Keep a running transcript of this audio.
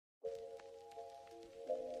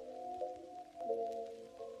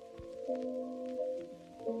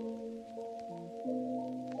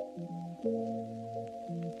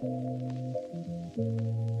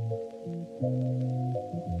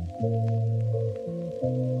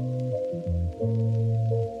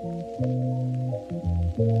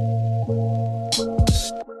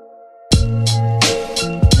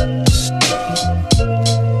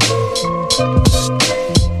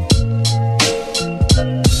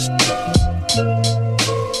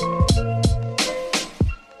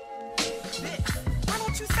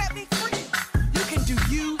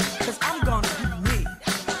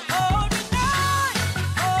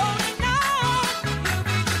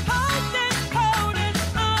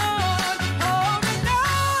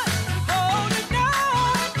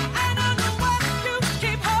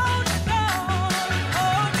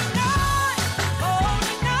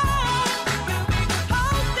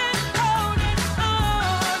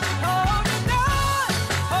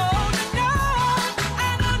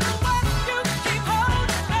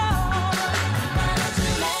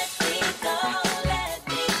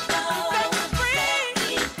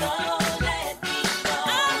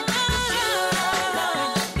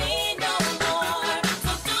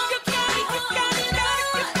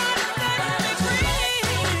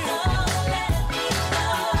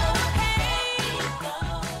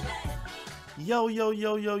Yo, yo,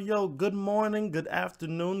 yo, yo, yo. Good morning, good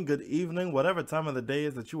afternoon, good evening, whatever time of the day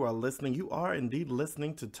is that you are listening. You are indeed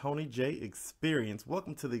listening to Tony J Experience.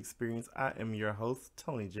 Welcome to the experience. I am your host,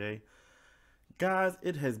 Tony J. Guys,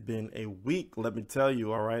 it has been a week, let me tell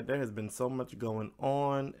you, all right? There has been so much going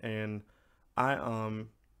on, and I I'm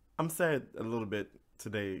sad a little bit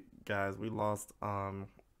today, guys. We lost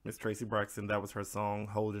Miss Traci Braxton. That was her song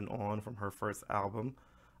Holding On from her first album,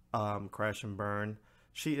 Crash and Burn.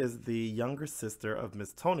 She is the younger sister of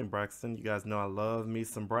Miss Toni Braxton. You guys know I love me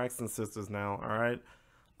some Braxton sisters now, all right?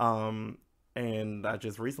 Um, and I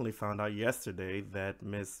just recently found out yesterday that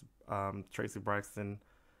Miss Traci Braxton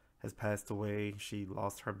has passed away. She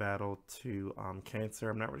lost her battle to cancer.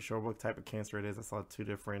 I'm not really sure what type of cancer it is. I saw two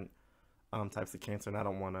different types of cancer, and I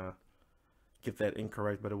don't want to get that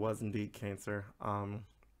incorrect, but it was indeed cancer. And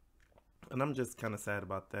I'm just kind of sad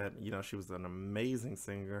about that. You know, she was an amazing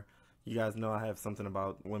singer. You guys know I have something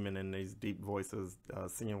about women in these deep voices,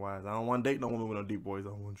 singing wise. I don't want to date no woman with a deep voice. I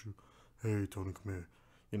don't want you. Hey, Tony, come here.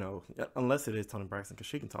 You know, unless it is Toni Braxton, because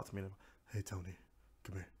she can talk to me. Hey, Tony,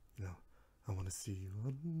 come here. You know, I want to see you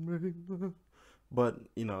on the radio. But,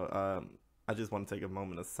 you know, I just want to take a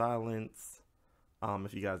moment of silence.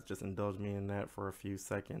 If you guys just indulge me in that for a few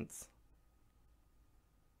seconds.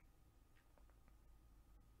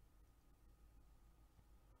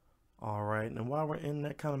 All right, and while we're in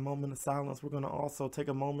that kind of moment of silence, we're going to also take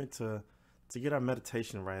a moment to get our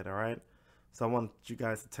meditation right, all right? So I want you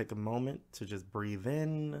guys to take a moment to just breathe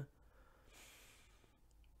in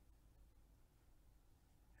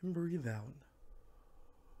and breathe out.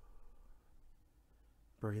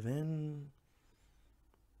 Breathe in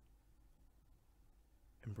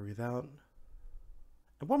and breathe out.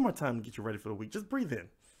 And one more time to get you ready for the week. Just breathe in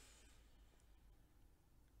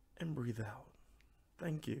and breathe out.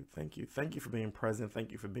 Thank you, thank you, thank you for being present.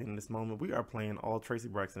 Thank you for being in this moment. We are playing all Traci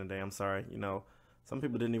Braxton today. I'm sorry, you know, some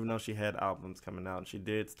people didn't even know she had albums coming out. She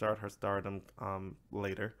did start her stardom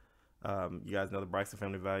later. You guys know the Braxton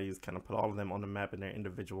family values kind of put all of them on the map in their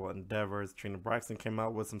individual endeavors. Trina Braxton came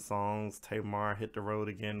out with some songs. Tamar hit the road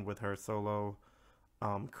again with her solo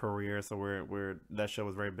career. So we're that show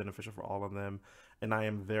was very beneficial for all of them, and I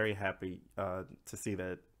am very happy to see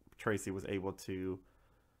that Traci was able to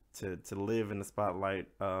live in the spotlight,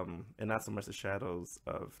 and not so much the shadows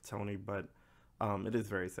of Tony, but it is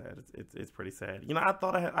very sad. It's pretty sad. You know, I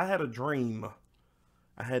thought I had a dream.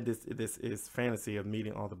 I had this fantasy of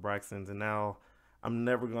meeting all the Braxtons, and now I'm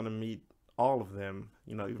never gonna meet all of them.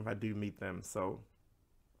 You know, even if I do meet them. So,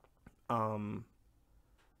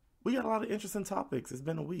 we got a lot of interesting topics. It's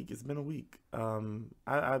been a week. It's been a week. I don't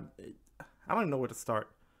even know where to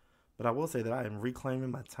start, but I will say that I am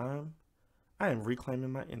reclaiming my time. I am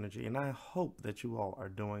reclaiming my energy, and I hope that you all are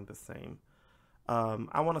doing the same.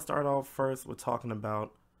 I want to start off first with talking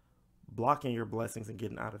about blocking your blessings and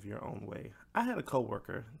getting out of your own way. I had a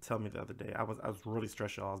coworker tell me the other day, I was really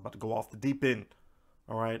stressed, y'all. I was about to go off the deep end,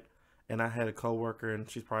 all right? And I had a coworker, and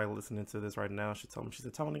she's probably listening to this right now. She told me, she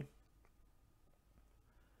said, Tony,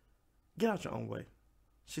 get out your own way.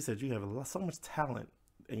 She said, you have so much talent,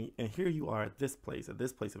 and here you are at this place of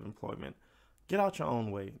employment. Get out your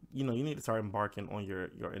own way. You know, you need to start embarking on your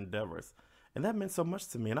endeavors. And that meant so much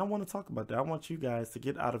to me. And I want to talk about that. I want you guys to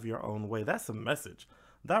get out of your own way. That's a message.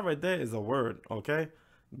 That right there is a word, okay?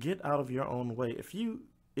 Get out of your own way. If you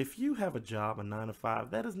have a job, a 9 to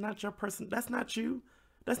 5, that is not your person. That's not you.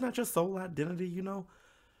 That's not your sole identity, you know?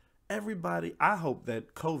 Everybody, I hope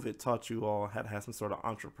that COVID taught you all how to have some sort of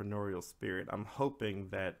entrepreneurial spirit. I'm hoping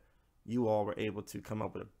that you all were able to come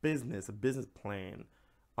up with a business plan,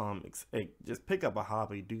 just pick up a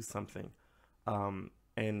hobby, do something.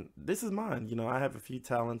 And this is mine. You know, I have a few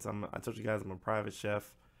talents. I told you guys I'm a private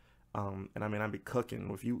chef. And I mean, I be cooking.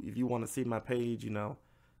 If you want to see my page, you know,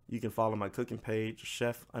 you can follow my cooking page,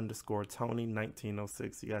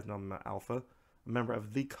 chef_Tony1906. You guys know I'm an alpha, a member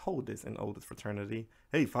of the coldest and oldest fraternity.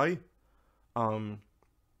 Hey, Fi. And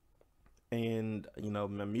you know,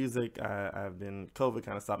 my music, I've been, COVID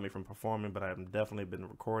kind of stopped me from performing, but I've definitely been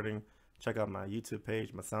recording. Check out my YouTube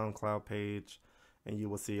page, my SoundCloud page, and you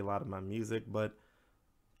will see a lot of my music. But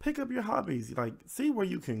pick up your hobbies, like see where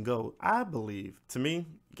you can go. I believe, to me,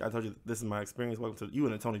 I told you this is my experience. Welcome to you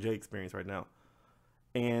and the Tony J experience right now.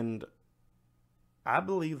 And I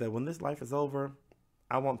believe that when this life is over,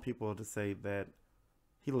 I want people to say that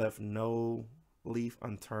he left no leaf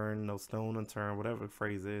unturned, no stone unturned, whatever the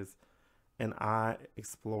phrase is. And I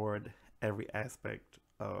explored every aspect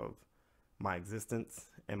of my existence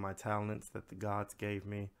and my talents that the gods gave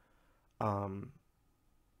me. My,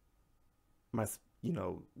 you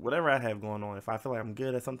know, whatever I have going on, if I feel like I'm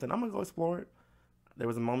good at something, I'm gonna go explore it. There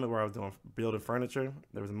was a moment where I was building furniture.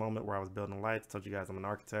 There was a moment where I was building lights. I told you guys I'm an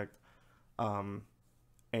architect. Um,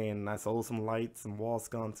 and I sold some lights, some wall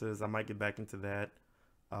sconces. I might get back into that.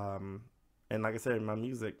 Um, and like I said, my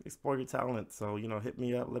music, explore your talent. So, hit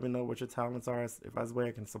me up. Let me know what your talents are. If there's a way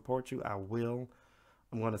I can support you, I will.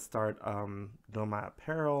 I'm going to start doing my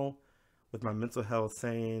apparel with my mental health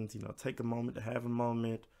sayings. Take a moment to have a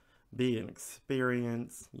moment, be an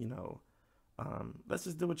experience. Let's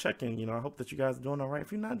just do a check-in. I hope that you guys are doing all right.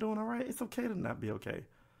 If you're not doing all right, it's okay to not be okay.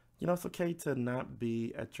 It's okay to not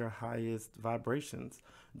be at your highest vibrations.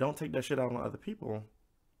 Don't take that shit out on other people.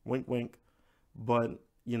 Wink, wink. But,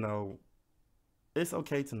 it's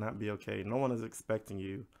okay to not be okay. No one is expecting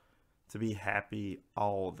you to be happy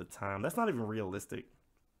all the time. That's not even realistic.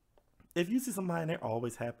 If you see somebody and they're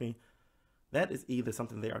always happy, that is either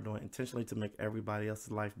something they are doing intentionally to make everybody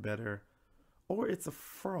else's life better, or it's a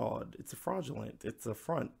fraud. It's a fraudulent. It's a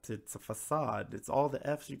front. It's a facade. It's all the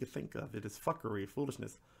F's you could think of. It is fuckery,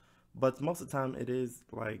 foolishness. But most of the time, it is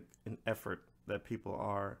like an effort that people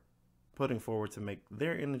are putting forward to make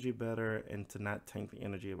their energy better and to not taint the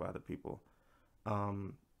energy of other people.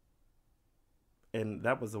 Um, and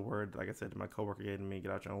that was a word, like I said, my coworker gave to me: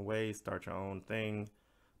 get out your own way, start your own thing,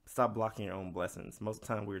 stop blocking your own blessings. Most of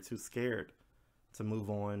the time, we're too scared to move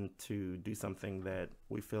on to do something that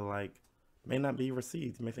we feel like may not be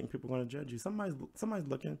received. You may think people are going to judge you. Somebody's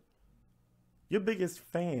looking. Your biggest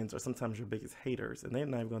fans are sometimes your biggest haters, and they're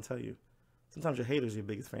not even going to tell you. Sometimes your haters are your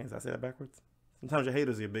biggest fans. I say that backwards. Sometimes your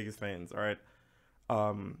haters are your biggest fans. All right,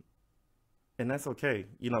 and that's okay.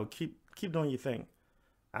 Keep doing your thing.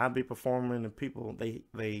 I'll be performing, and people they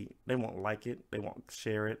won't like it, they won't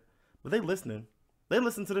share it, but they listening. They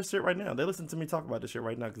listen to this shit right now. They listen to me talk about this shit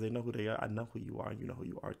right now because they know who they are. I know who you are. You know who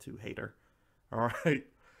you are too, hater. All right.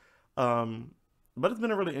 But it's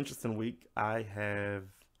been a really interesting week. I have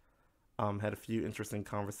had a few interesting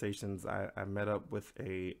conversations. I met up with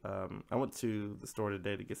I went to the store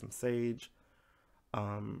today to get some sage.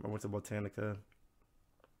 I went to Botanica.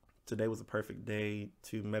 Today was a perfect day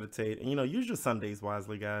to meditate. And, use your Sundays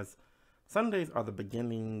wisely, guys. Sundays are the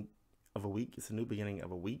beginning of a week. It's a new beginning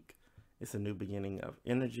of a week. It's a new beginning of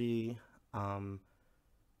energy.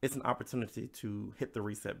 It's an opportunity to hit the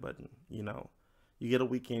reset button. You get a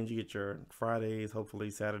weekend, you get your Fridays,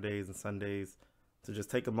 hopefully Saturdays and Sundays, to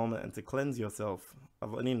just take a moment and to cleanse yourself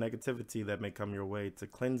of any negativity that may come your way, to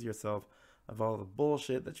cleanse yourself of all the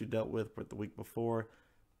bullshit that you dealt with the week before.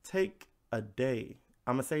 Take a day.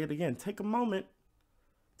 I'm going to say it again. Take a moment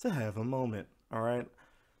to have a moment. All right.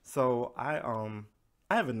 So I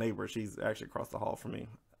have a neighbor. She's actually across the hall from me.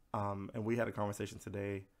 And we had a conversation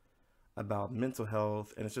today about mental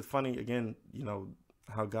health. And it's just funny, again,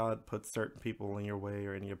 how God puts certain people in your way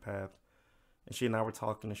or in your path. And she and I were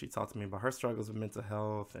talking, and she talked to me about her struggles with mental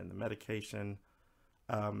health and the medication.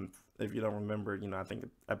 If you don't remember, I think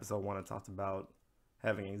episode 1 I talked about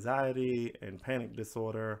having anxiety and panic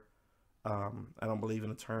disorder. I don't believe in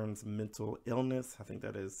the terms mental illness. I think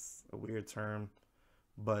that is a weird term.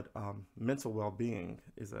 But mental well-being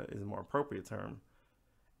is a more appropriate term.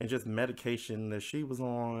 And just medication that she was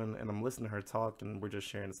on, and I'm listening to her talk, and we're just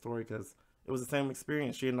sharing the story because it was the same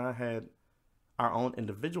experience. She and I had our own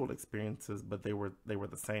individual experiences, but they were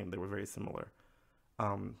the same. They were very similar.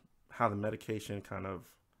 How the medication kind of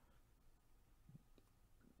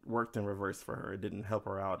worked in reverse for her. It didn't help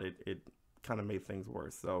her out. It kind of made things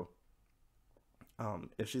worse. So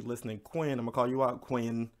if she's listening, Quinn, I'm going to call you out,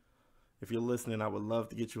 Quinn. If you're listening, I would love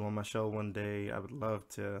to get you on my show one day. I would love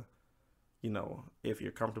to, if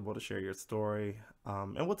you're comfortable to share your story.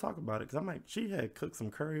 And we'll talk about it. Because she had cooked some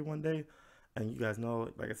curry one day. And you guys know,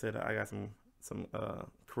 like I said, I got some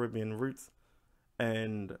Caribbean roots.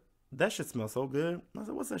 And that shit smells so good. I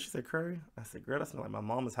said, what's that? She said, curry. I said, girl, that smells like my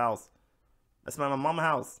mama's house. That smells like my mama's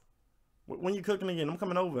house. When you cooking again, I'm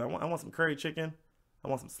coming over. I want some curry chicken. I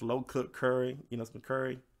want some slow cooked curry. Some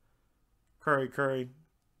curry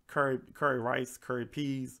rice, curry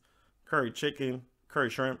peas, curry chicken, curry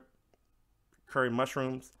shrimp, curry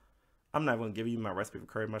mushrooms. I'm not going to give you my recipe for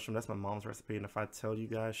curry mushroom. That's my mom's recipe. And if I tell you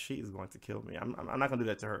guys, she is going to kill me. I'm not going to do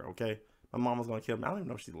that to her, okay? My mom was going to kill me. I don't even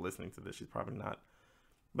know if she's listening to this. She's probably not.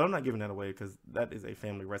 But I'm not giving that away because that is a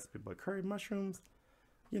family recipe. But curry mushrooms,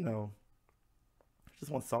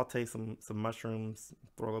 just want to saute some mushrooms,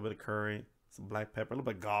 throw a little bit of curry, some black pepper, a little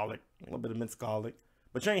bit of garlic, a little bit of minced garlic.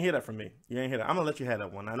 But you ain't hear that from me. You ain't hear that. I'm going to let you have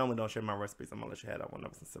that one. I normally don't share my recipes. I'm going to let you have that one. That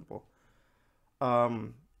was simple.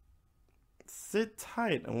 Sit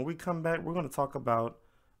tight. And when we come back, we're going to talk about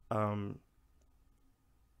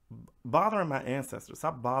bothering my ancestors.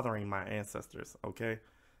 Stop bothering my ancestors, okay?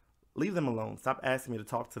 Leave them alone. Stop asking me to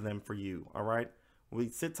talk to them for you, all right? We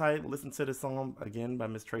sit tight, listen to this song again by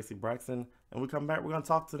Miss Traci Braxton, and we come back. We're gonna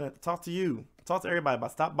talk to you, talk to everybody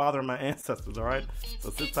about stop bothering my ancestors. All right, so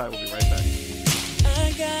sit tight. We'll be right back.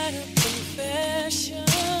 I got a confession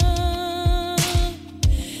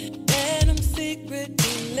that I'm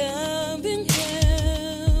secretly loving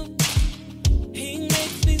him. He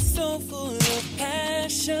makes me so full of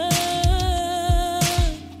passion.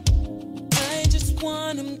 I just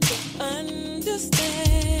want him to understand,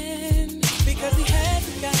 because he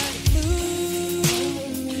hasn't got a clue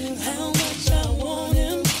how much I want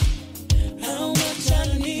him, how much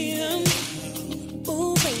I need him.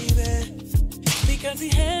 Ooh, baby, because he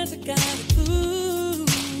hasn't got a clue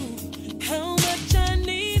how much I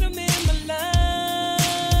need him in my life.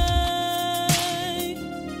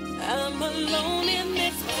 I'm alone in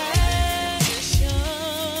this passion.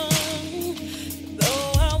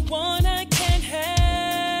 Though I want, I can't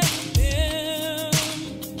have him.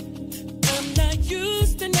 I'm not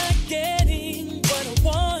used to not getting what I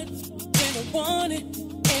want when I want it,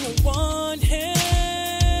 and I want him.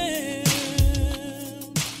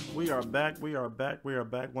 We are back. We are back. We are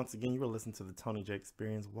back. Once again, you are listening to the Tony J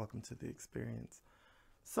Experience. Welcome to the experience.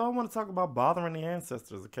 So I want to talk about bothering the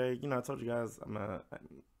ancestors. Okay, you know, I told you guys I'm a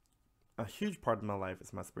huge part of my life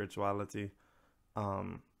is my spirituality.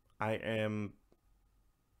 I am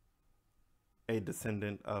a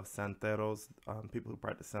descendant of santeros, people who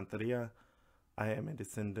practice santeria. I am a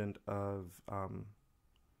descendant of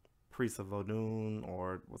priests of Vodun,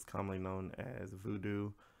 or what's commonly known as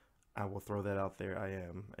voodoo. I will throw that out there. I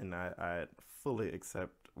am, and I fully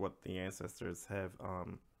accept what the ancestors have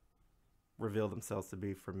revealed themselves to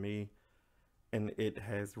be for me, and it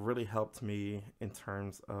has really helped me in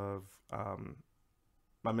terms of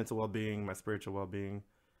my mental well-being, my spiritual well-being,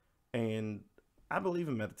 and I believe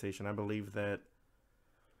in meditation. I believe that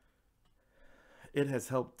it has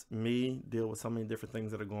helped me deal with so many different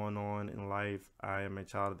things that are going on in life. I am a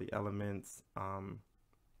child of the elements.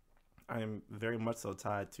 I am very much so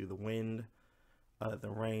tied to the wind, the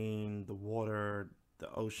rain, the water,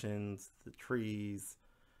 the oceans, the trees,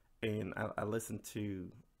 and I listen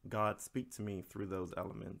to God speak to me through those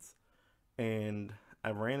elements. And I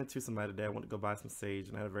ran into somebody today. I went to go buy some sage,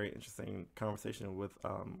 and I had a very interesting conversation with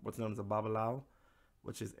what's known as a Babalao,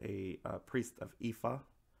 which is a priest of Ifa.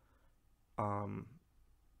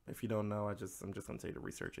 If you don't know, I'm just going to tell you to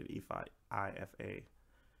research it, Ifa, I-F-A.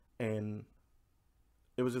 And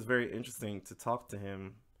it was just very interesting to talk to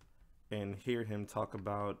him and hear him talk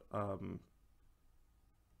about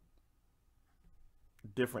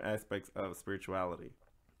different aspects of spirituality.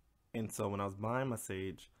 And so when I was buying my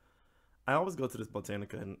sage, I always go to this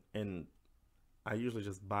Botanica, and I usually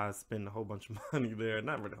just spend a whole bunch of money there.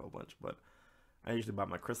 Not really a whole bunch, but I usually buy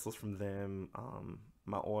my crystals from them,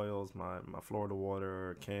 my oils, my Florida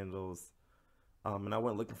water, candles. And I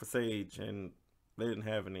went looking for sage, and they didn't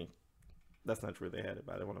have any. That's not true. They had it,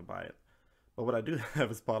 but I didn't want to buy it. But what I do have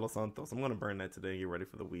is Palo Santo. So I'm going to burn that today and get ready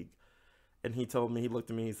for the week. And he told me, he looked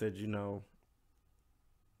at me, he said, you know,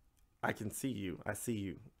 I can see you. I see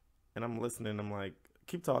you. And I'm listening. I'm like,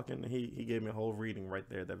 keep talking. And he gave me a whole reading right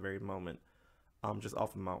there at that very moment. Just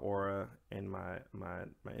off of my aura and my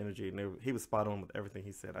energy. And he was spot on with everything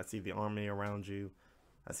he said. I see the army around you.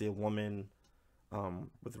 I see a woman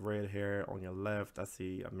with red hair on your left. I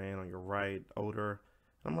see a man on your right, older.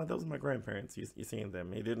 I'm like, those are my grandparents. You're seeing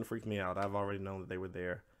them. It didn't freak me out. I've already known that they were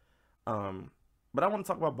there. But I want to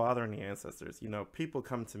talk about bothering the ancestors. You know, people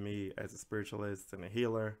come to me as a spiritualist and a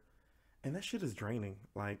healer, and that shit is draining.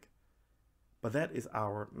 Like, but that is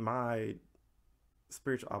my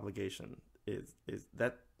spiritual obligation is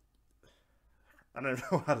that, I don't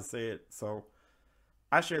know how to say it. So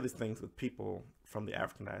I share these things with people from the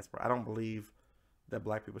African diaspora. I don't believe that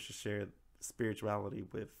Black people should share spirituality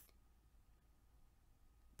with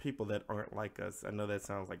people that aren't like us. I know that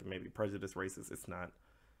sounds like maybe prejudice, racist. It's not.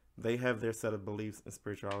 They have their set of beliefs and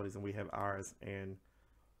spiritualities, and we have ours. And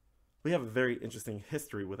we have a very interesting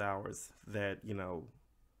history with ours that, you know,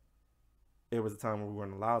 there was a time where we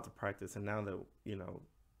weren't allowed to practice. And now that, you know,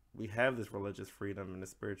 we have this religious freedom and this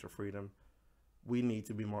spiritual freedom, we need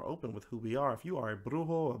to be more open with who we are. If you are a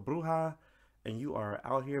brujo, a bruja, and you are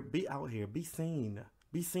out here, be seen.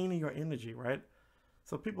 Be seen in your energy, right?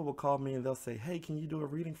 So people will call me and they'll say, hey, can you do a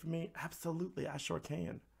reading for me? Absolutely, I sure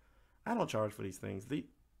can. I don't charge for these things.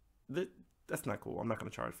 That's not cool. I'm not going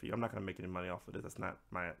to charge for you. I'm not going to make any money off of this. That's not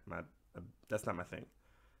that's not my thing.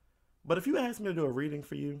 But if you ask me to do a reading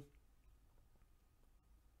for you,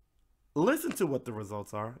 listen to what the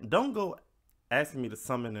results are. Don't go asking me to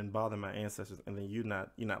summon and bother my ancestors, and then you're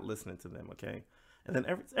not listening to them, okay? And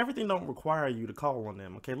then everything don't require you to call on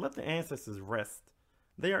them, okay? Let the ancestors rest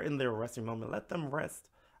They are in their resting moment. Let them rest.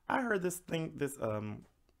 I heard this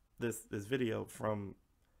video from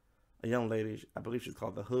a young lady. I believe she's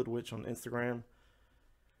called the Hood Witch on Instagram.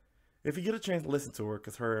 If you get a chance to listen to her,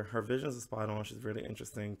 because her visions are spot on. She's really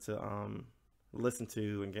interesting to listen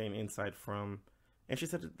to and gain insight from. And she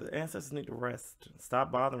said that the ancestors need to rest.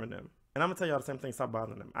 Stop bothering them. And I'm going to tell y'all the same thing. Stop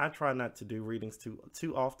bothering them. I try not to do readings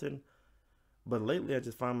too often. But lately, I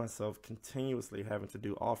just find myself continuously having to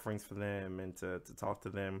do offerings for them and to talk to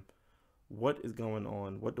them. What is going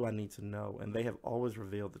on? What do I need to know? And they have always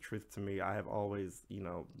revealed the truth to me. I have always,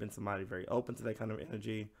 been somebody very open to that kind of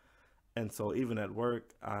energy. And so even at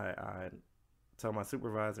work, I tell my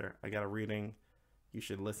supervisor, I got a reading. You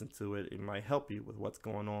should listen to it. It might help you with what's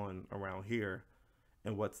going on around here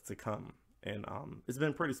and what's to come. And it's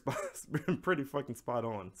been pretty fucking spot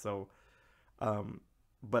on. So,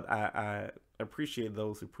 but I appreciate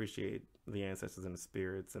those who appreciate the ancestors and the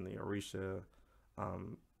spirits and the Orisha.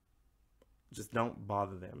 Just don't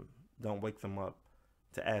bother them. Don't wake them up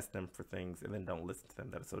to ask them for things, and then don't listen to them.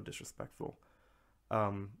 That is so disrespectful.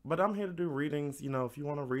 But I'm here to do readings. If you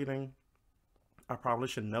want a reading, I probably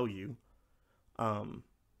should know you. I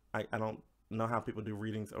don't know how people do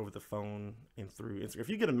readings over the phone and through Instagram. If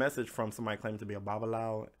you get a message from somebody claiming to be a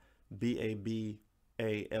Babalawo, Babalawo,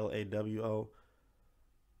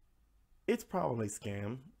 it's probably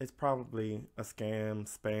scam. It's probably a scam,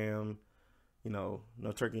 spam, no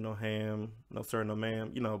turkey, no ham, no sir, no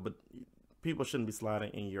ma'am, but people shouldn't be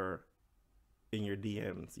sliding in your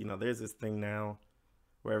DMs. There's this thing now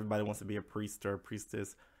where everybody wants to be a priest or a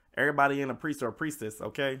priestess. Everybody ain't a priest or a priestess,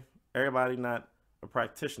 okay? Everybody not a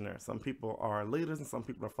practitioner. Some people are leaders and some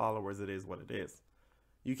people are followers. It is what it is.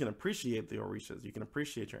 You can appreciate the Orishas. You can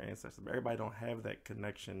appreciate your ancestors, but everybody don't have that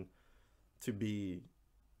connection to be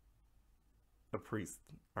a priest,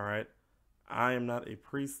 all right? I am not a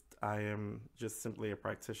priest. I am just simply a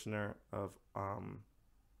practitioner of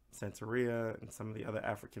Santeria and some of the other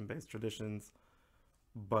African-based traditions,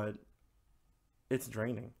 but it's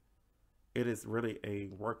draining. It is really a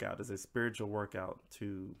workout. It's a spiritual workout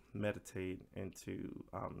to meditate and to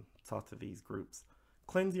talk to these groups.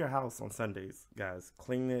 Cleanse your house on Sundays, guys.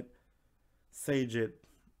 Clean it, sage it,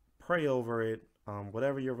 pray over it.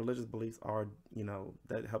 Whatever your religious beliefs are,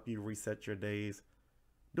 that help you reset your days,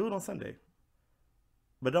 do it on Sunday.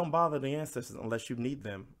 But don't bother the ancestors unless you need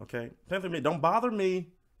them, okay? Don't bother me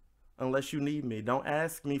unless you need me. Don't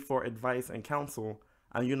ask me for advice and counsel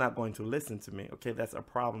and you're not going to listen to me, okay? That's a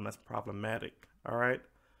problem. That's problematic, all right?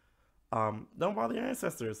 Don't bother your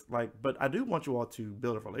ancestors. But I do want you all to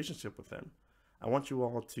build a relationship with them. I want you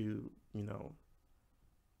all to,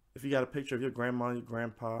 if you got a picture of your grandma, your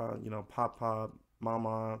grandpa, papa,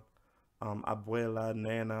 mama, abuela,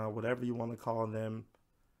 nana, whatever you want to call them,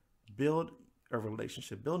 build a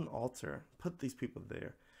relationship, build an altar, put these people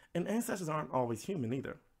there. And ancestors aren't always human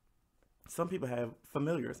either. Some people have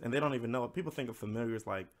familiars and they don't even know it. People think of familiars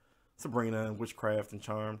like Sabrina and witchcraft and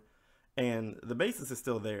charm, and the basis is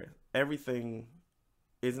still there. Everything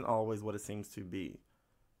isn't always what it seems to be.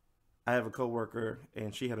 I have a coworker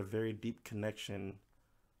and she had a very deep connection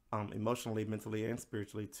emotionally, mentally, and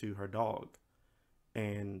spiritually to her dog.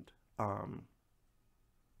 And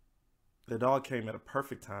the dog came at a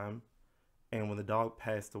perfect time. And when the dog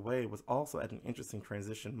passed away, it was also at an interesting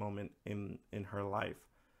transition moment in her life.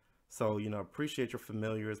 So, appreciate your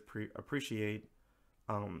familiars, appreciate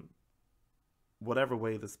whatever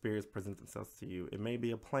way the spirits present themselves to you. It may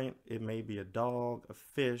be a plant, it may be a dog, a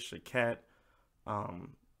fish, a cat,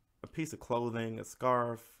 a piece of clothing, a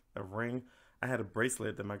scarf, a ring. I had a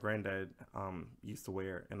bracelet that my granddad used to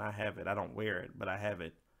wear, and I have it. I don't wear it, but I have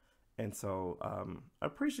it. And so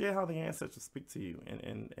appreciate how the ancestors speak to you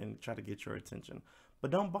and try to get your attention.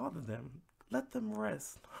 But don't bother them. Let them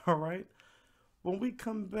rest, all right? When we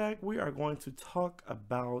come back, we are going to talk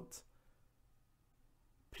about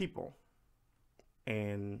people.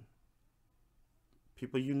 And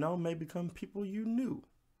people you know may become people you knew,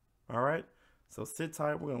 all right? So sit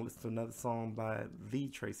tight. We're going to listen to another song by the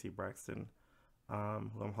Traci Braxton, who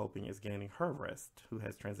I'm hoping is gaining her rest, who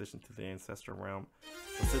has transitioned to the ancestral realm.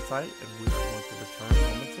 So sit tight, and we are going to return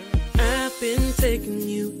momentarily. I've been taking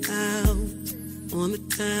you out on the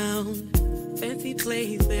town, fancy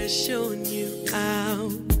place they're showing you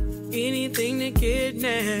out, anything to get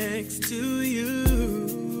next to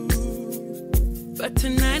you. But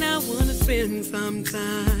tonight I wanna spend some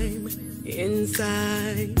time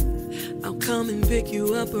inside. I'll come and pick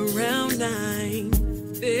you up around 9.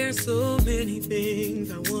 There's so many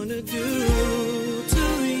things I wanna do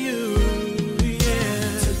to you,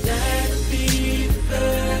 yeah. Tonight will be the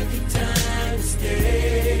perfect time to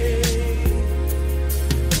stay.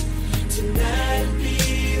 Tonight will be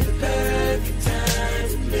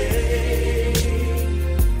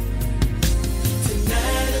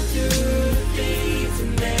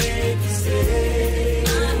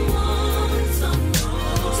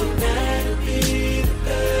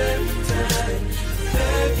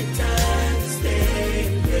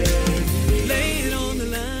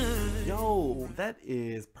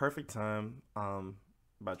Perfect Time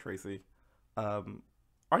by Traci. Um,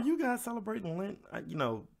 are you guys celebrating Lent? I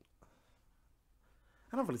don't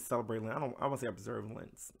really celebrate Lent. I want to say observe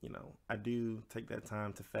Lent. I do take that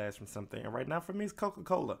time to fast from something. And right now for me, it's Coca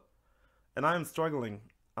Cola, and I am struggling.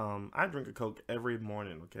 I drink a Coke every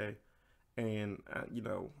morning. Okay, and I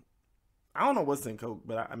don't know what's in Coke,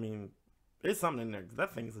 but I mean, it's something in there because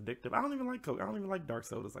that thing is addictive. I don't even like Coke. I don't even like dark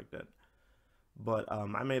sodas like that. But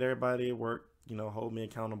I made everybody at work, hold me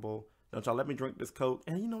accountable. Don't y'all let me drink this Coke.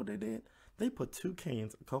 And you know what they did? They put 2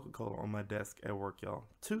 cans of Coca Cola on my desk at work, y'all.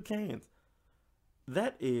 2 cans.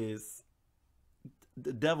 That is,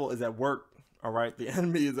 the devil is at work, all right? The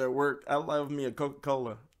enemy is at work. I love me a Coca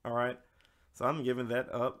Cola, all right? So I'm giving that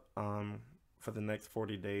up for the next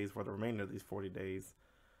 40 days, for the remainder of these 40 days.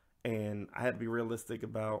 And I had to be realistic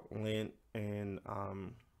about Lent and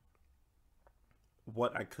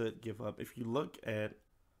what I could give up. If you look at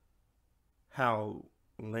how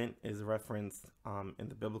Lent is referenced in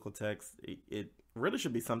the biblical text, it really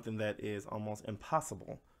should be something that is almost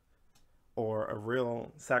impossible or a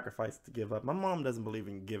real sacrifice to give up. My mom doesn't believe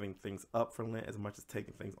in giving things up for Lent as much as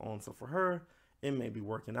taking things on. So for her, it may be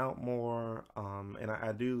working out more. And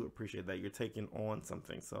I do appreciate that you're taking on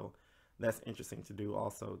something. So that's interesting to do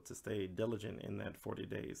also, to stay diligent in that 40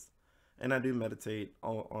 days. And I do meditate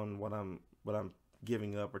on what I'm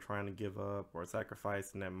giving up or trying to give up or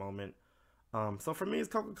sacrifice in that moment. So for me, it's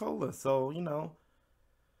Coca-Cola. So,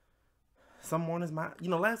 some mornings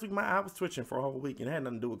last week my eye was twitching for a whole week and it had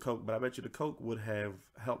nothing to do with Coke, but I bet you the Coke would have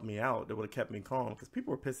helped me out. It would have kept me calm because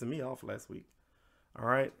people were pissing me off last week. All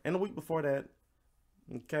right. And the week before that,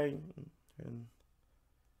 okay. And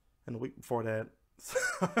the week before that.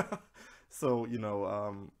 So,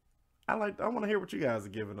 I want to hear what you guys are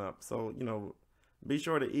giving up. So, be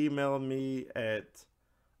sure to email me at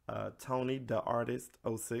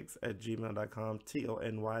tonytheartist06@gmail.com,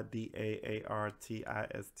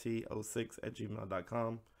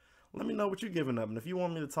 TonyDaartist06@gmail.com. Let me know what you're giving up, and if you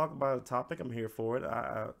want me to talk about a topic, I'm here for it.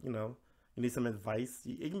 You need some advice,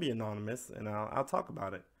 it can be anonymous, and I'll talk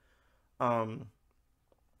about it. And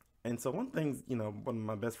so one thing, one of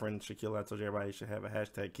my best friends, Shaquilla, I told you everybody should have a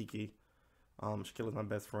hashtag Kiki. Shaquilla's my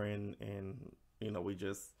best friend, and we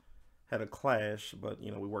just had a clash, but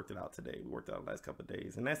we worked it out today. We worked it out the last couple of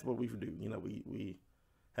days, and that's what we do. We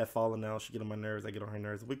have fallen out. She get on my nerves, I get on her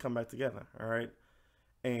nerves. We come back together, all right.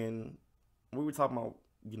 And we were talking about,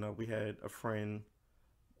 we had a friend.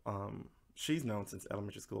 She's known since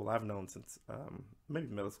elementary school. I've known since maybe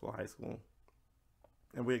middle school, high school,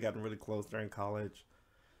 and we had gotten really close during college.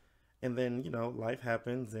 And then life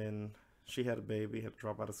happens, and she had a baby, had to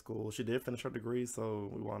drop out of school. She did finish her degree, so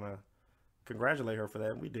we want to congratulate her for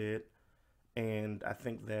that. We did. And I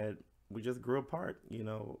think that we just grew apart,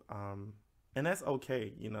 and that's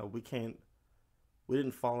okay. We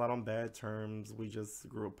didn't fall out on bad terms. We just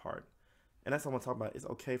grew apart. And that's what I want to talk about. It's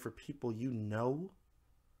okay for people to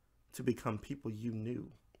become people you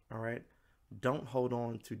knew. All right. Don't hold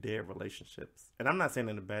on to dead relationships. And I'm not saying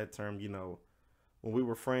in a bad term, when we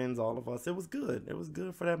were friends, all of us, it was good. It was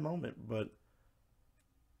good for that moment. But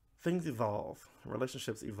things evolve.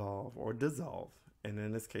 Relationships evolve or dissolve. And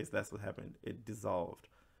in this case, that's what happened. It dissolved.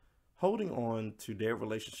 Holding on to dead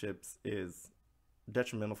relationships is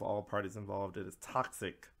detrimental for all parties involved. It is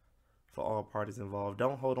toxic for all parties involved.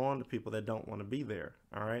 Don't hold on to people that don't want to be there.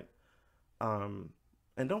 All right.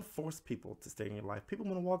 And don't force people to stay in your life. People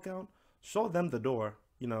want to walk out. Show them the door,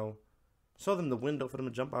 show them the window for them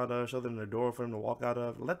to jump out of, show them the door for them to walk out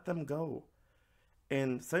of, let them go.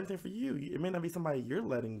 And same thing for you. It may not be somebody you're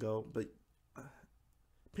letting go, but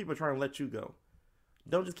people are trying to let you go.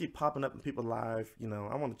 Don't just keep popping up in people's lives.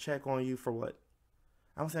 I want to check on you for what?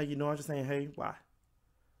 I don't say, I'm just saying, hey, why?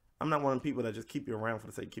 I'm not one of the people that just keep you around for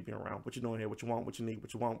the sake of keeping you around. What you doing here? What you want? What you need?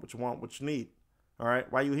 What you want? What you want? What you need? All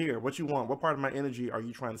right. Why you here? What you want? What part of my energy are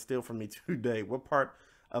you trying to steal from me today? What part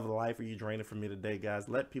of life are you draining from me today, guys?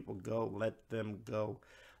 Let people go. Let them go.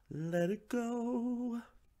 Let it go.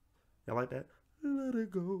 Y'all like that? Let it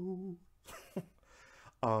go.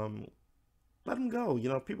 Let them go.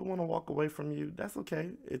 People want to walk away from you. That's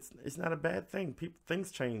okay. It's not a bad thing.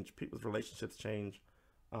 Things change. People's relationships change.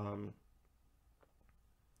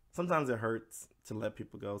 Sometimes it hurts to let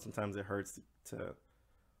people go. Sometimes it hurts to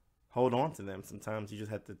hold on to them. Sometimes you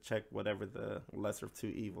just have to check whatever the lesser of two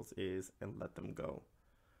evils is and let them go.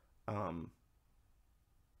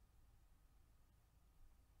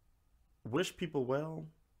 Wish people well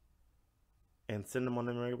and send them on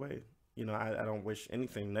their merry way. I don't wish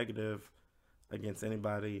anything negative against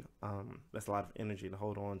anybody. That's a lot of energy to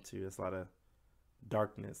hold on to. That's a lot of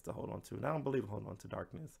darkness to hold on to. And I don't believe in holding on to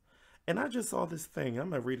darkness. And I just saw this thing. I'm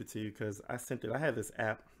gonna read it to you because I sent it. I have this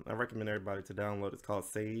app. I recommend everybody to download. It's called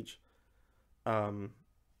Sage. Um,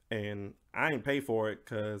 and I ain't pay for it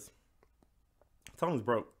because Tony's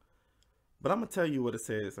broke. But I'm gonna tell you what it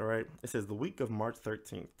says. All right. It says the week of March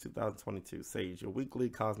 13th, 2022. Sage, your weekly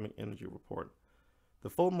cosmic energy report. The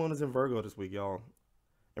full moon is in Virgo this week, y'all.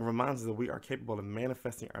 It reminds us that we are capable of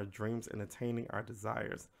manifesting our dreams and attaining our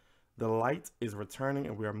desires. The light is returning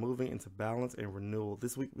and we are moving into balance and renewal.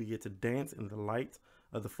 This week we get to dance in the light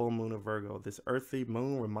of the full moon of Virgo. This earthy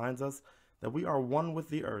moon reminds us that we are one with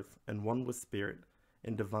the earth and one with spirit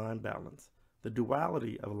in divine balance. The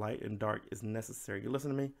duality of light and dark is necessary. You listen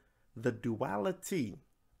to me? The duality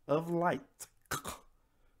of light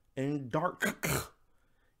and dark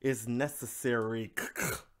is necessary.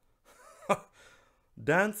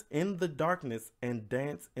 Dance in the darkness and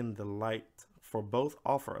dance in the light, for both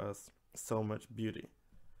offer us so much beauty.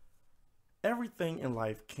 Everything in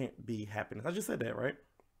life can't be happiness. I just said that, right?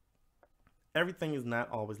 Everything is not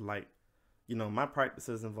always light. You know, my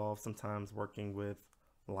practices involve sometimes working with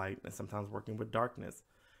light and sometimes working with darkness.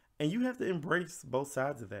 And you have to embrace both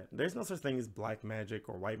sides of that. There's no such thing as black magic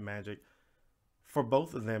or white magic. For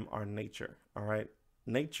both of them are nature, all right?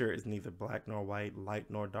 Nature is neither black nor white, light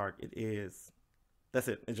nor dark. It is. That's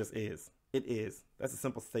it. It just is. It is. That's a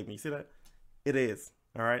simple statement. You see that? It is.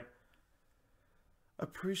 All right?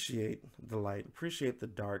 Appreciate the light. Appreciate the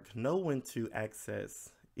dark. Know when to access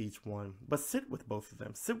each one. But sit with both of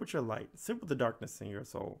them. Sit with your light. Sit with the darkness in your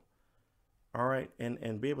soul. All right?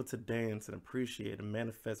 And be able to dance and appreciate and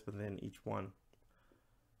manifest within each one.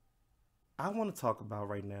 I want to talk about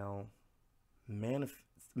right now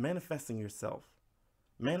manifesting yourself.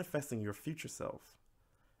 Manifesting your future self.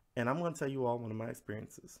 And I'm going to tell you all one of my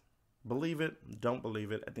experiences. Believe it, don't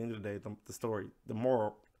believe it. At the end of the day, the story, the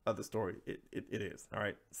moral of the story, it is. All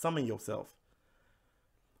right. Summon yourself.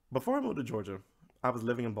 Before I moved to Georgia, I was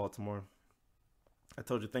living in Baltimore. I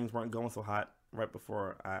told you things weren't going so hot right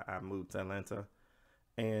before I moved to Atlanta.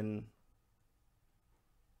 And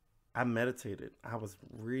I meditated. I was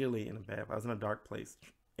really I was in a dark place.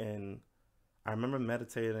 And I remember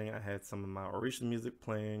meditating. I had some of my Orisha music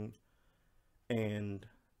playing. And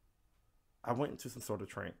I went into some sort of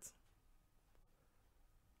trance.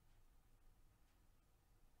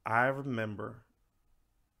 I remember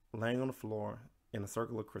laying on the floor in a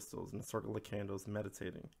circle of crystals, in a circle of candles,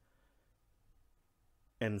 meditating,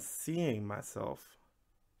 and seeing myself,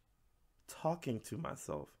 talking to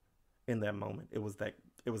myself in that moment. It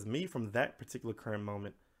was me from that particular current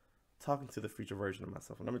moment talking to the future version of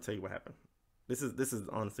myself. And let me tell you what happened. This is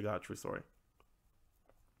honest to God, true story.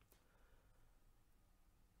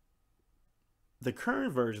 The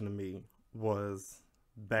current version of me was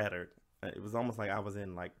battered. It was almost like I was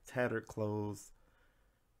in like tattered clothes.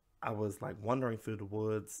 I was like wandering through the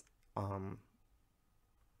woods,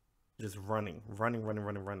 just running.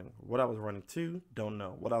 What I was running to, don't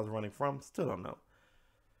know. What I was running from, still don't know.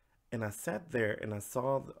 And I sat there and I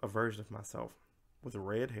saw a version of myself with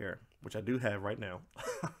red hair, which I do have right now,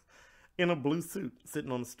 in a blue suit,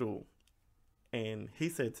 sitting on a stool. And he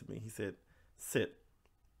said to me, he said, "Sit,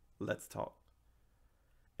 let's talk."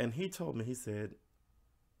 And he told me, he said,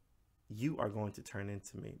 "You are going to turn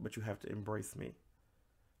into me, but you have to embrace me.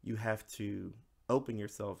 You have to open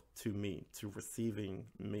yourself to me, to receiving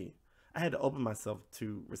me." I had to open myself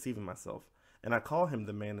to receiving myself. And I call him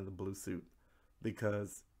the man in the blue suit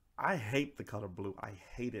because I hate the color blue. I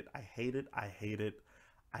hate it. I hate it. I hate it.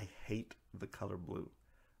 I hate the color blue.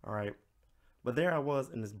 All right. But there I was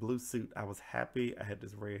in this blue suit. I was happy. I had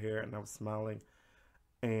this red hair and I was smiling.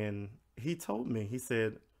 And he told me, he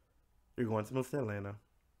said, "You're going to move to Atlanta.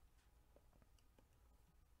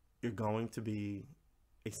 You're going to be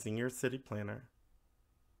a senior city planner.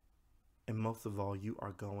 And most of all, you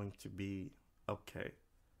are going to be okay.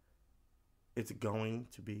 It's going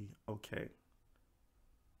to be okay."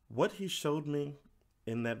 What he showed me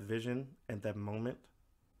in that vision at that moment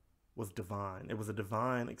was divine. It was a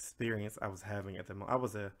divine experience I was having at that moment. I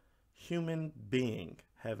was a human being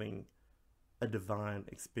having a divine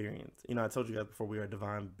experience. You know, I told you guys before, we are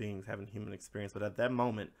divine beings having human experience, but at that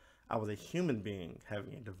moment, I was a human being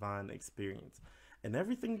having a divine experience. And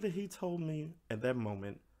everything that he told me at that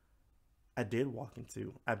moment, I did walk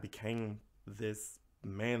into. I became this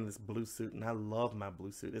man, this blue suit, and I love my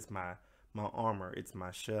blue suit. It's my armor, it's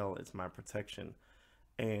my shell, it's my protection.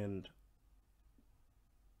 And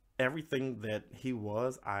everything that he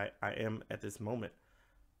was, I am at this moment.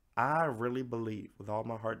 I really believe with all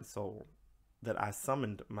my heart and soul that I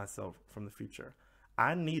summoned myself from the future.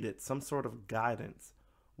 I needed some sort of guidance.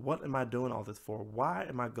 What am I doing all this for? Why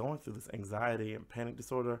am I going through this anxiety and panic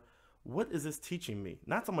disorder? What is this teaching me?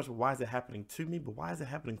 Not so much why is it happening to me, but why is it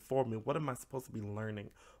happening for me? What am I supposed to be learning?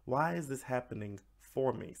 Why is this happening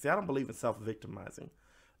for me? See, I don't believe in self-victimizing.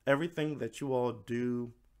 Everything that you all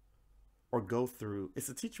do or go through is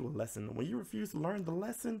to teach you a lesson. When you refuse to learn the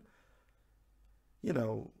lesson,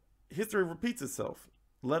 history repeats itself.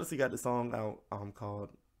 Lettucey got this song out called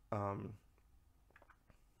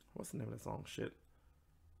what's the name of that song? Shit.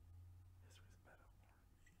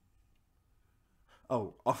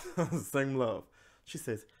 Oh, Same Love. She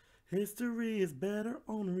says, history is better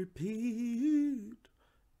on repeat.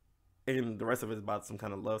 And the rest of it is about some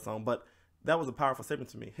kind of love song. But that was a powerful statement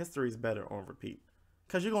to me. History is better on repeat.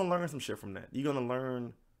 Because you're going to learn some shit from that. You're going to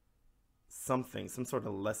learn something, some sort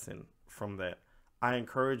of lesson from that. I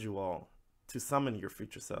encourage you all to summon your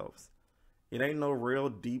future selves. It ain't no real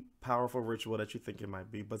deep, powerful ritual that you think it might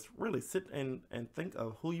be. But really sit and think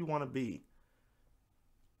of who you want to be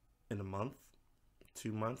in a month,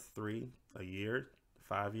 2 months, 3, a year,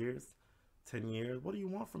 5 years, 10 years. What do you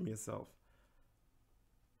want from yourself?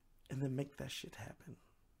 And then make that shit happen.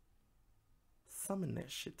 Summon that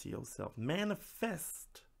shit to yourself.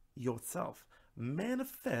 Manifest yourself.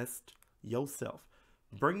 Manifest yourself.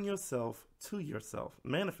 Bring yourself to yourself.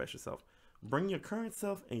 Manifest yourself. Bring your current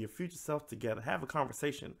self and your future self together. Have a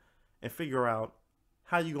conversation and figure out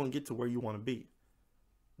how you're going to get to where you want to be.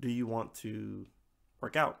 Do you want to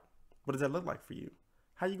work out? What does that look like for you?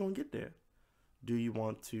 How you going to get there? Do you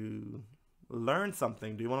want to learn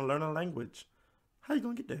something? Do you want to learn a language? How you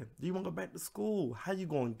going to get there? Do you want to go back to school? How you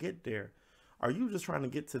going to get there? Are you just trying to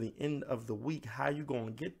get to the end of the week? How you going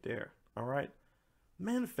to get there? All right?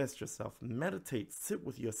 Manifest yourself. Meditate. Sit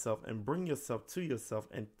with yourself and bring yourself to yourself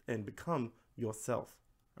and become yourself.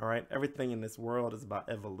 All right? Everything in this world is about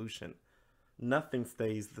evolution. Nothing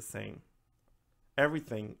stays the same.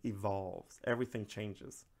 Everything evolves. Everything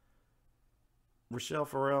changes. Rochelle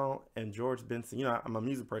Farrell and George Benson. I'm a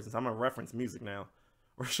music person, so I'm going to reference music now.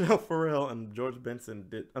 Rochelle Farrell and George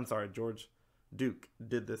Duke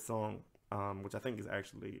did this song, which I think is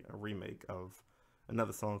actually a remake of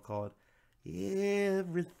another song called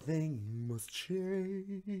Everything Must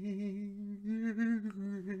Change.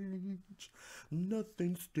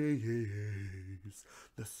 Nothing stays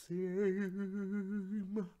the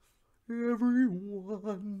same.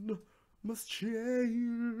 Everyone must change.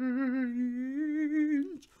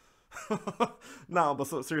 No, but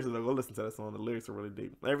seriously though, go listen to that song. The lyrics are really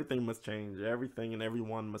deep. Everything must change. Everything and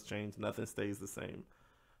everyone must change. Nothing stays the same.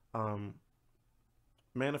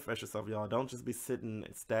 Manifest yourself, y'all. Don't just be sitting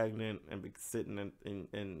stagnant and be sitting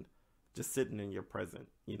and just sitting in your present.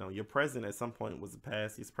 Your present at some point was the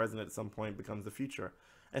past. Your present at some point becomes the future.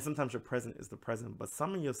 And sometimes your present is the present. But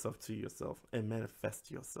summon yourself to yourself and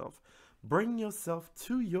manifest yourself. Bring yourself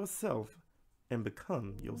to yourself and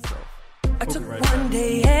become yourself. I took one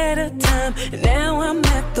day at a time, and now I'm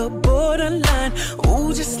at the borderline.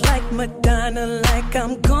 Ooh, just like Madonna, like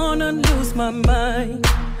I'm gonna lose my mind.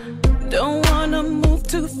 Don't wanna move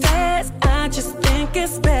too fast, I just think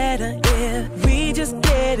it's better if we just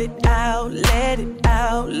get it out, let it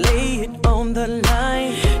out, lay it on the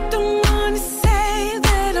line. Don't wanna say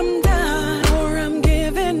that I'm done or I'm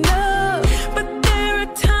giving up, but there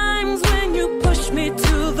are times when you push me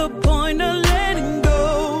to the point of letting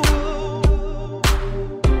go.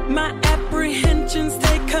 My apprehensions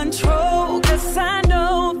take control, 'cause I know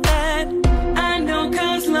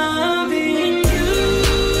cause loving you,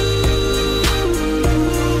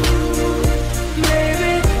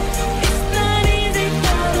 baby, it's not easy,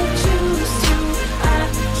 but I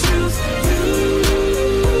choose you,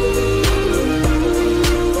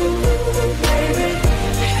 baby,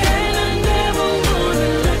 and I never wanna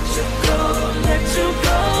let you go.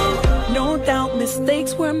 No doubt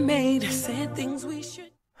mistakes were made, said things we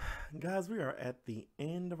should. Guys, we are at the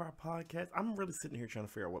end of our podcast. I'm really sitting here trying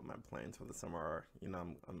to figure out what my plans for the summer are.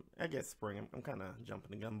 I guess spring. I'm kind of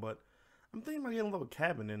jumping the gun, but I'm thinking about getting a little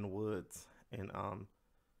cabin in the woods and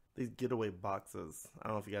these getaway boxes. I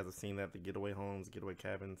don't know if you guys have seen that, the getaway homes, getaway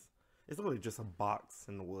cabins. It's really just a box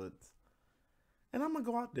in the woods. And I'm going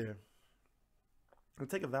to go out there and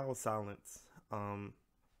take a vow of silence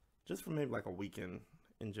just for maybe like a weekend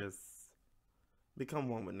and just become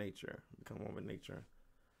one with nature.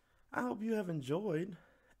 I hope you have enjoyed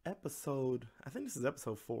I think this is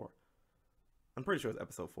episode 4. I'm pretty sure it's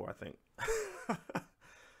episode 4, I think.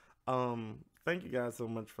 Thank you guys so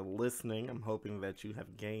much for listening. I'm hoping that you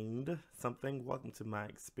have gained something. Welcome to my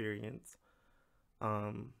experience.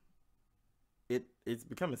 It's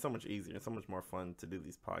becoming so much easier and so much more fun to do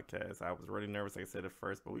these podcasts. I was really nervous, like I said at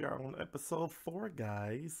first, but we are on episode 4,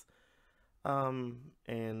 guys.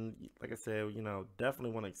 And like I said,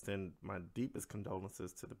 definitely want to extend my deepest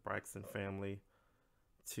condolences to the Braxton family,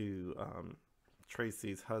 to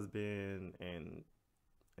Traci's husband and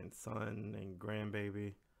son and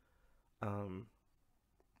grandbaby.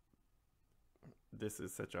 This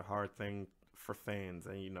is such a hard thing for fans,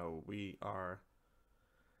 and we are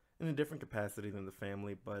in a different capacity than the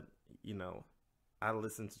family, but I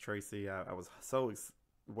listened to Traci. I was so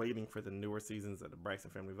waiting for the newer seasons of the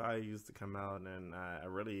Braxton Family Values to come out, and I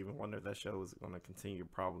really even wonder if that show is going to continue.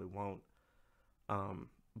 Probably won't.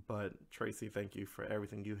 But Traci, thank you for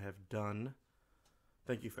everything you have done.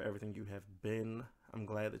 Thank you for everything you have been. I'm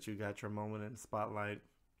glad that you got your moment in the spotlight.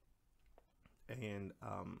 And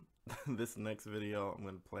this next video I'm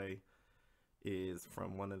going to play is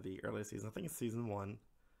from one of the earlier seasons. I think it's season 1.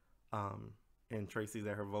 And Traci's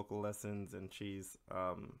at her vocal lessons, and she's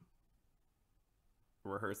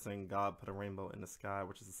rehearsing God Put a Rainbow in the Sky,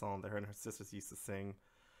 which is a song that her and her sisters used to sing.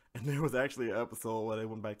 And there was actually an episode where they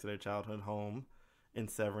went back to their childhood home in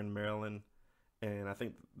Severn, Maryland. And I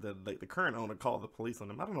think the current owner called the police on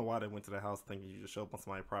them. I don't know why they went to the house thinking you just show up on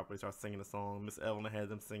somebody's property, start singing a song. Miss Evelyn had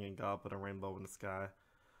them singing God Put a Rainbow in the Sky.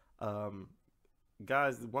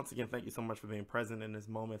 Guys, once again, thank you so much for being present in this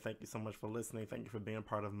moment. Thank you so much for listening. Thank you for being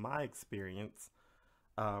part of my experience.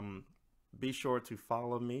 Be sure to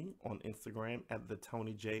follow me on Instagram at the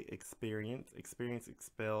Tony J Experience. Experience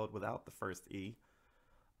spelled without the first E.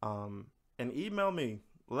 And email me.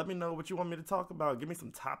 Let me know what you want me to talk about. Give me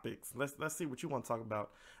some topics. Let's see what you want to talk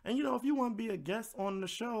about. And if you want to be a guest on the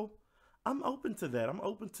show, I'm open to that. I'm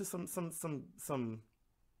open to some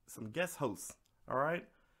guest hosts. All right.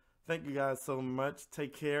 Thank you guys so much.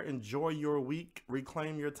 Take care. Enjoy your week.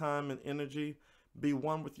 Reclaim your time and energy. Be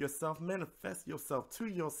one with yourself. Manifest yourself to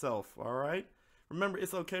yourself. All right. Remember,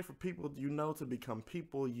 it's okay for people to become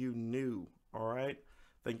people you knew. All right.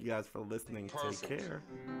 Thank you guys for listening. Perfect. Take care.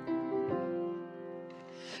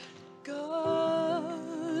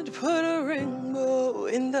 God put a rainbow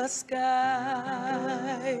in the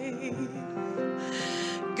sky.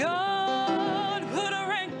 God put a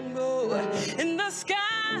rainbow in the sky.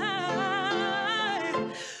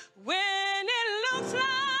 When it looks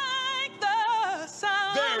like the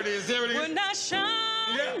sun, there it is. Will not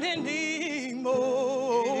shine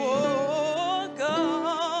anymore.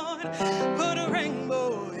 God put a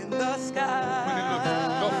rainbow in the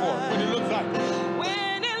sky. Go for it. When it looks like.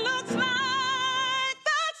 When it looks like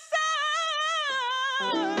the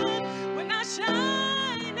sun will not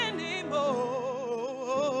shine anymore.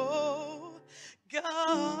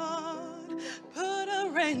 God put a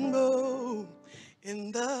rainbow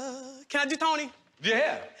in the... Can I do Tony?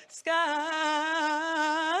 Yeah. Sky.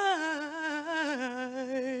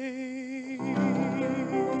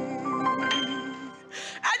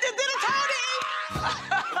 I just did a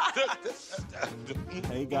Tony!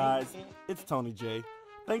 Hey guys, it's Tony J.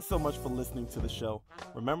 Thanks so much for listening to the show.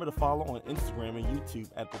 Remember to follow on Instagram and YouTube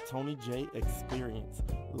at the Tony J Experience.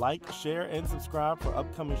 Like, share, and subscribe for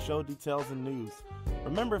upcoming show details and news.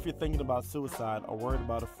 Remember, if you're thinking about suicide or worried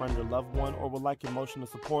about a friend or loved one or would like emotional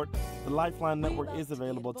support, the Lifeline Network is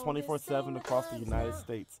available 24/7 across the United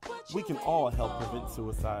States. We can all help prevent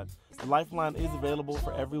suicide. The Lifeline is available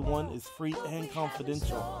for everyone, is free and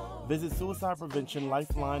confidential. Visit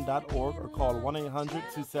suicidepreventionlifeline.org or call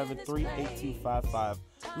 1-800-273-8255.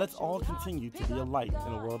 Let's all continue to be a light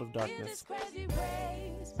in a world of darkness.